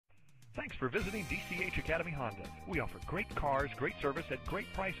Thanks for visiting Dch Academy Honda. We offer great cars, great service at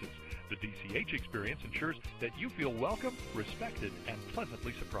great prices. The DCH experience ensures that you feel welcome, respected, and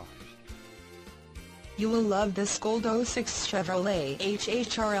pleasantly surprised. You will love this gold '06 Chevrolet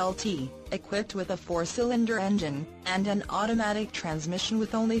HHR LT, equipped with a 4-cylinder engine and an automatic transmission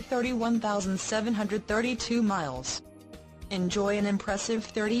with only 31,732 miles. Enjoy an impressive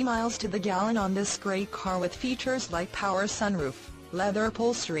 30 miles to the gallon on this great car with features like power sunroof, leather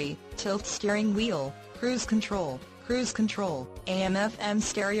upholstery, tilt steering wheel, cruise control, AM/FM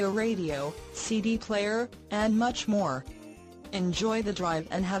stereo radio, CD player, and much more. Enjoy the drive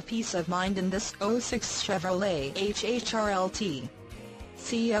and have peace of mind in this '06 Chevrolet HHR LT.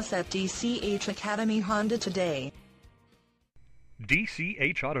 See us at DCH Academy Honda today.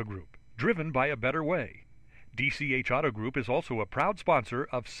 DCH Auto Group, driven by a better way. DCH Auto Group is also a proud sponsor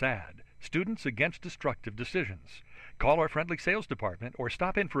of SAD, Students Against Destructive Decisions. Call our friendly sales department or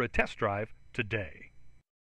stop in for a test drive today.